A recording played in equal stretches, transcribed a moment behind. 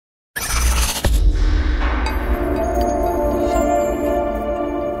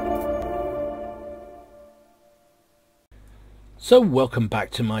So welcome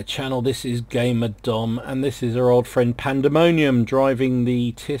back to my channel. This is Gamer Dom, and this is our old friend Pandemonium driving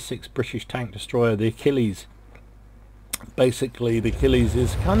the tier 6 British tank destroyer, the Achilles. Basically the Achilles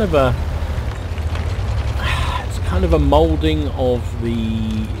is kind of a moulding of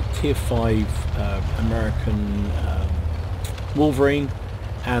the tier 5 American Wolverine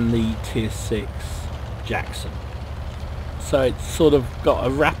and the tier 6 Jackson. So it's sort of got a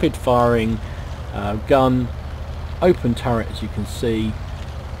rapid firing gun, open turret, as you can see,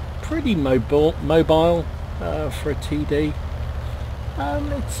 pretty mobile for a TD.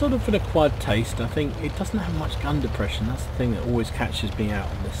 It's sort of an acquired taste. I think it doesn't have much gun depression. That's the thing that always catches me out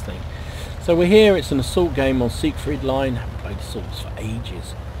on this thing. So we're here. It's an assault game on Siegfried Line. Haven't played assaults for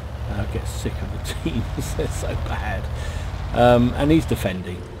ages. I get sick of the teams. They're so bad. And he's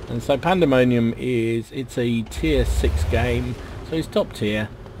defending. And so Pandemonium it's a tier 6 game, so he's top tier,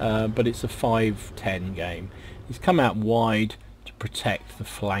 but it's a 5-10 game. He's come out wide to protect the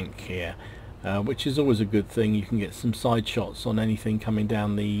flank here, which is always a good thing. You can get some side shots on anything coming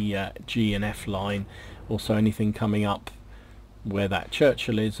down the G and F line, also anything coming up where that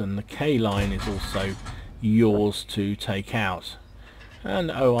Churchill is, and the K line is also yours to take out.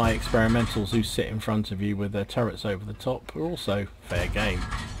 And OI Experimentals, who sit in front of you with their turrets over the top, are also fair game.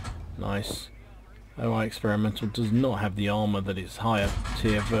 Nice. OI Experimental does not have the armour that its higher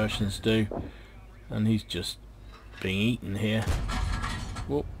tier versions do, and he's just being eaten here.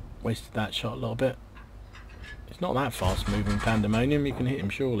 Whoop, wasted that shot a little bit. It's not that fast moving, Pandemonium. You can hit him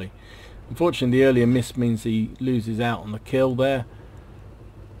surely. Unfortunately, the earlier miss means he loses out on the kill there,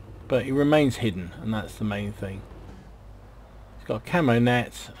 but he remains hidden, and that's the main thing. He's got a camo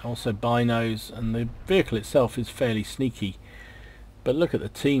net, also binos, and the vehicle itself is fairly sneaky. But look at the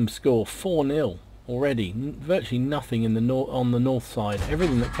team score, 4-0 already. Virtually nothing in the on the north side.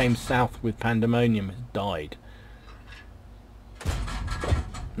 Everything that came south with Pandemonium has died.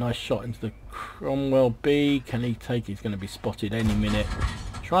 Nice shot into the Cromwell B. Can he take? He's going to be spotted any minute.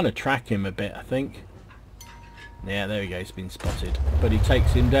 Trying to track him a bit, I think. Yeah, there we go. He's been spotted, but he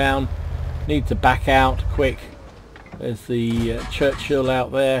takes him down. Needs to back out quick. There's the Churchill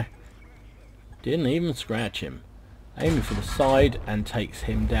out there. Didn't even scratch him. Aiming for the side and takes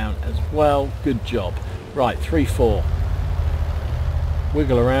him down as well. Good job. Right, 3-4.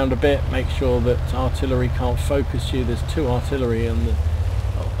 Wiggle around a bit. Make sure that artillery can't focus you. There's 2 artillery on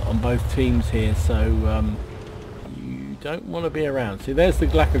both teams here, so you don't want to be around. See, there's the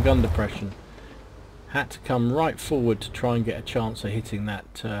lack of gun depression. Had to come right forward to try and get a chance of hitting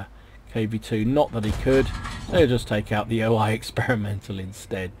that KV2. Not that he could. So he'll just take out the OI Experimental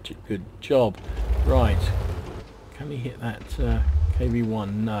instead. Good job. Right. Can he hit that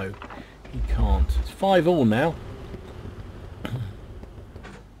KV1? No, he can't. It's 5-all now.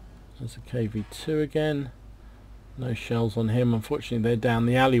 There's a KV2 again. No shells on him. Unfortunately, they're down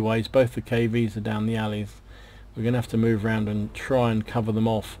the alleyways. Both the KVs are down the alleys. We're going to have to move around and try and cover them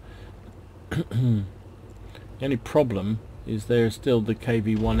off. The only problem is there's still the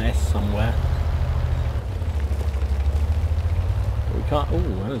KV1S somewhere. We can't. Oh,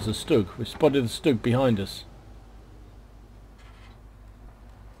 there's a Stug. We spotted the Stug behind us.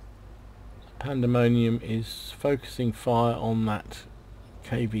 Pandemonium is focusing fire on that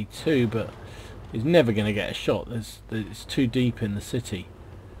KV2, but he's never going to get a shot. It's too deep in the city.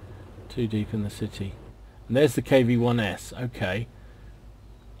 Too deep in the city. And there's the KV1S. Okay.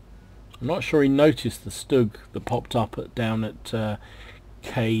 I'm not sure he noticed the Stug that popped up down at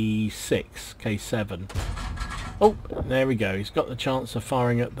K6, K7. Oh, there we go. He's got the chance of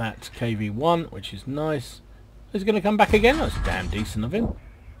firing at that KV1, which is nice. He's going to come back again. That's damn decent of him.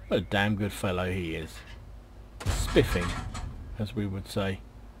 What a damn good fellow he is. Spiffing, as we would say.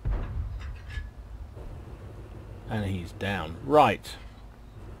 And he's down. Right.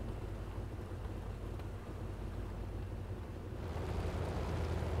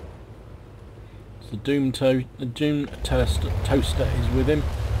 So the Doom Toaster is with him.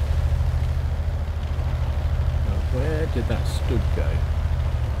 Now, where did that Stug go?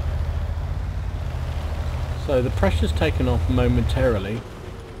 So the pressure's taken off momentarily.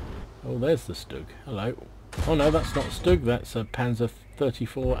 Oh, there's the Stug. Hello. Oh no, that's not Stug. That's a Panzer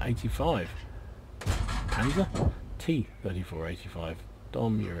 3485. Panzer? T-3485.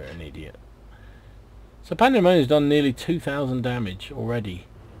 Dom, you're an idiot. So Pandemonium's done nearly 2,000 damage already.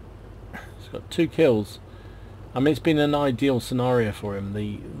 He's got 2 kills. I mean, it's been an ideal scenario for him.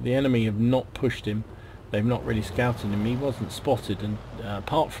 The enemy have not pushed him. They've not really scouted him. He wasn't spotted, and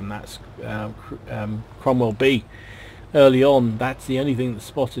apart from that Cromwell B early on, that's the only thing that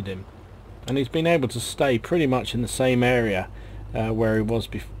spotted him. And he's been able to stay pretty much in the same area where he was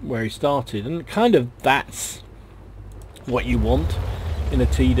where he started, and kind of that's what you want in a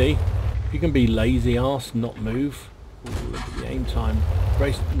TD. If you can be lazy arse, not move. Ooh, look at the aim time.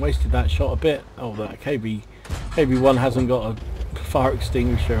 Wasted that shot a bit. Oh, that KB1 hasn't got a fire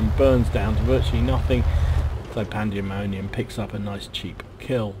extinguisher and burns down to virtually nothing. So Pandemonium picks up a nice cheap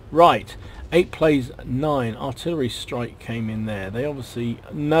kill. Right, 8 plays 9. Artillery strike came in there. They obviously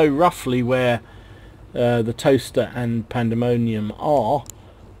know roughly where the Toaster and Pandemonium are,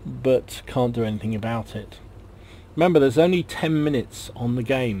 but can't do anything about it. Remember, there's only 10 minutes on the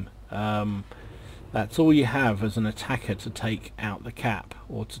game. That's all you have as an attacker to take out the cap,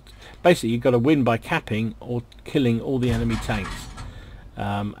 or basically you've got to win by capping or killing all the enemy tanks,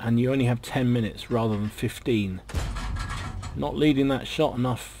 and you only have 10 minutes rather than 15. Not leading that shot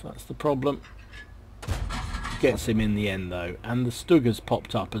enough, that's the problem. Gets him in the end though, and the Stugger's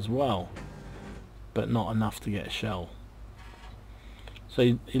popped up as well, but not enough to get a shell.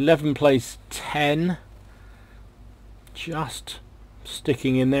 So 11 plays 10, just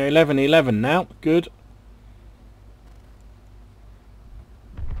sticking in there. 11-11 now, good.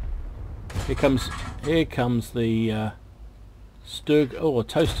 Here comes the Stug. Oh, a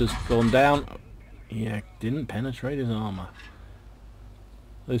Toaster's gone down. Yeah, didn't penetrate his armour.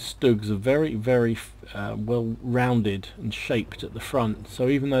 Those Stugs are very, very well rounded and shaped at the front, so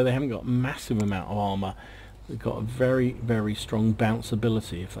even though they haven't got a massive amount of armour, they've got a very, very strong bounce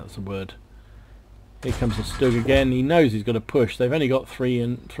ability, if that's a word. Here comes the Stug again. He knows he's got to push. They've only got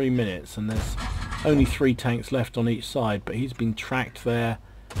 3 minutes, and there's only 3 tanks left on each side, but he's been tracked there.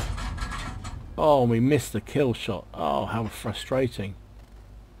 Oh, we missed the kill shot. Oh, how frustrating.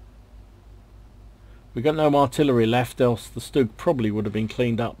 We've got no artillery left, else the Stug probably would have been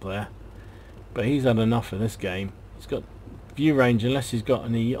cleaned up there. But he's had enough of this game. He's got view range, unless he's got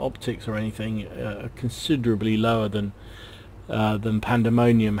any optics or anything, considerably lower than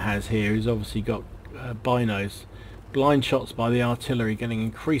Pandemonium has here. He's obviously got binos. Blind shots by the artillery, getting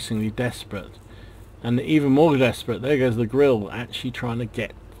increasingly desperate. And even more desperate, there goes the grill, actually trying to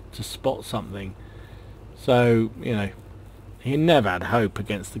get to spot something. So, you know, he never had hope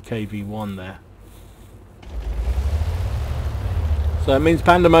against the KV-1 there. So it means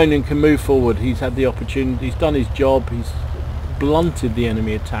Pandemonium can move forward. He's had the opportunity, he's done his job, he's blunted the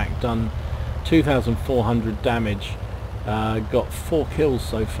enemy attack, done 2,400 damage, got 4 kills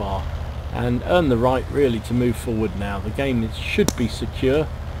so far, and earned the right really to move forward now. The game should be secure.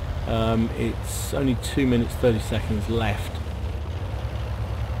 It's only 2 minutes 30 seconds left.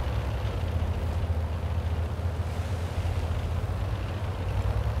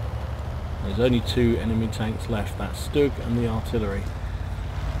 There's only 2 enemy tanks left, that's Stug and the artillery.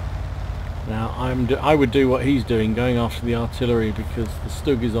 Now I would do what he's doing, going after the artillery, because the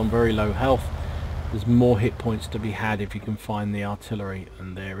Stug is on very low health. There's more hit points to be had if you can find the artillery,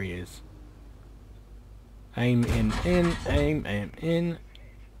 and there he is. Aim in, aim in.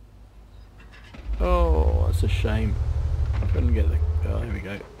 Oh, that's a shame. I couldn't get the... oh, there we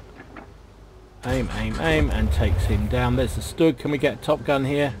go. Aim, and takes him down. There's the Stug. Can we get a top gun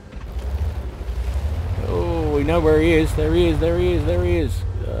here? Oh, we know where he is. There he is.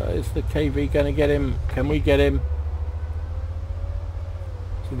 Is the KV going to get him? Can we get him?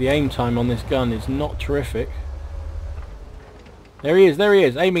 So the aim time on this gun is not terrific. There he is.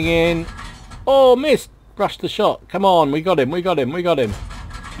 Aiming in. Oh, missed. Rushed the shot. Come on, we got him.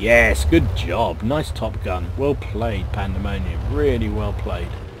 Yes, good job. Nice top gun. Well played, Pandemonium. Really well played.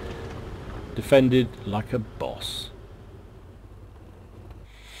 Defended like a boss.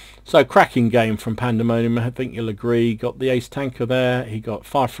 So, cracking game from Pandemonium, I think you'll agree. Got the ace tanker there, he got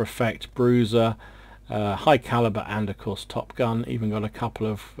fire for effect, bruiser, high caliber, and of course top gun. Even got a couple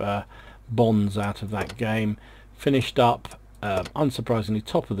of bonds out of that game. Finished up, unsurprisingly,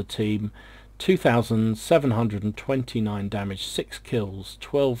 top of the team. 2,729 damage, 6 kills,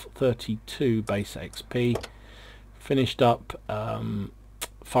 1232 base XP. Finished up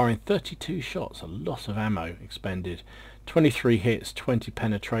firing 32 shots, a lot of ammo expended. 23 hits, 20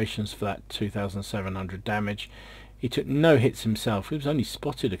 penetrations for that 2,700 damage. He took no hits himself. He was only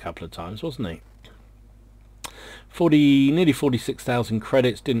spotted a couple of times, wasn't he? Nearly 46,000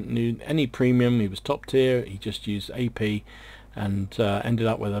 credits. Didn't need any premium. He was top tier. He just used AP, and ended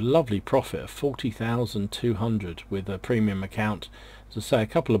up with a lovely profit of 40,200 with a premium account. As I say, a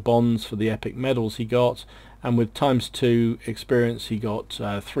couple of bonds for the epic medals he got, and with ×2 experience he got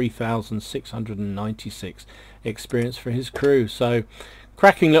 3,696 experience for his crew. So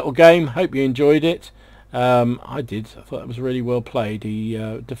cracking little game. Hope you enjoyed it. I did. I thought it was really well played. He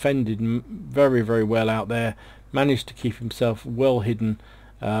defended very, very well out there, managed to keep himself well hidden,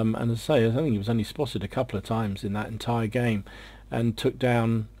 and as I say, I think he was only spotted a couple of times in that entire game, and took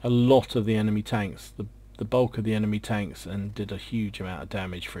down a lot of the enemy tanks. The the bulk of the enemy tanks and did a huge amount of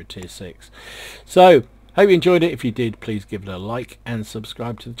damage for a tier 6. So hope you enjoyed it. If you did, please give it a like and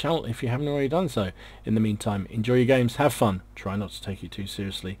subscribe to the channel if you haven't already done so. In the meantime, enjoy your games, have fun, try not to take it too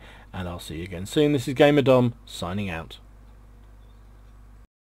seriously, and I'll see you again soon. This is Gamer Dom signing out.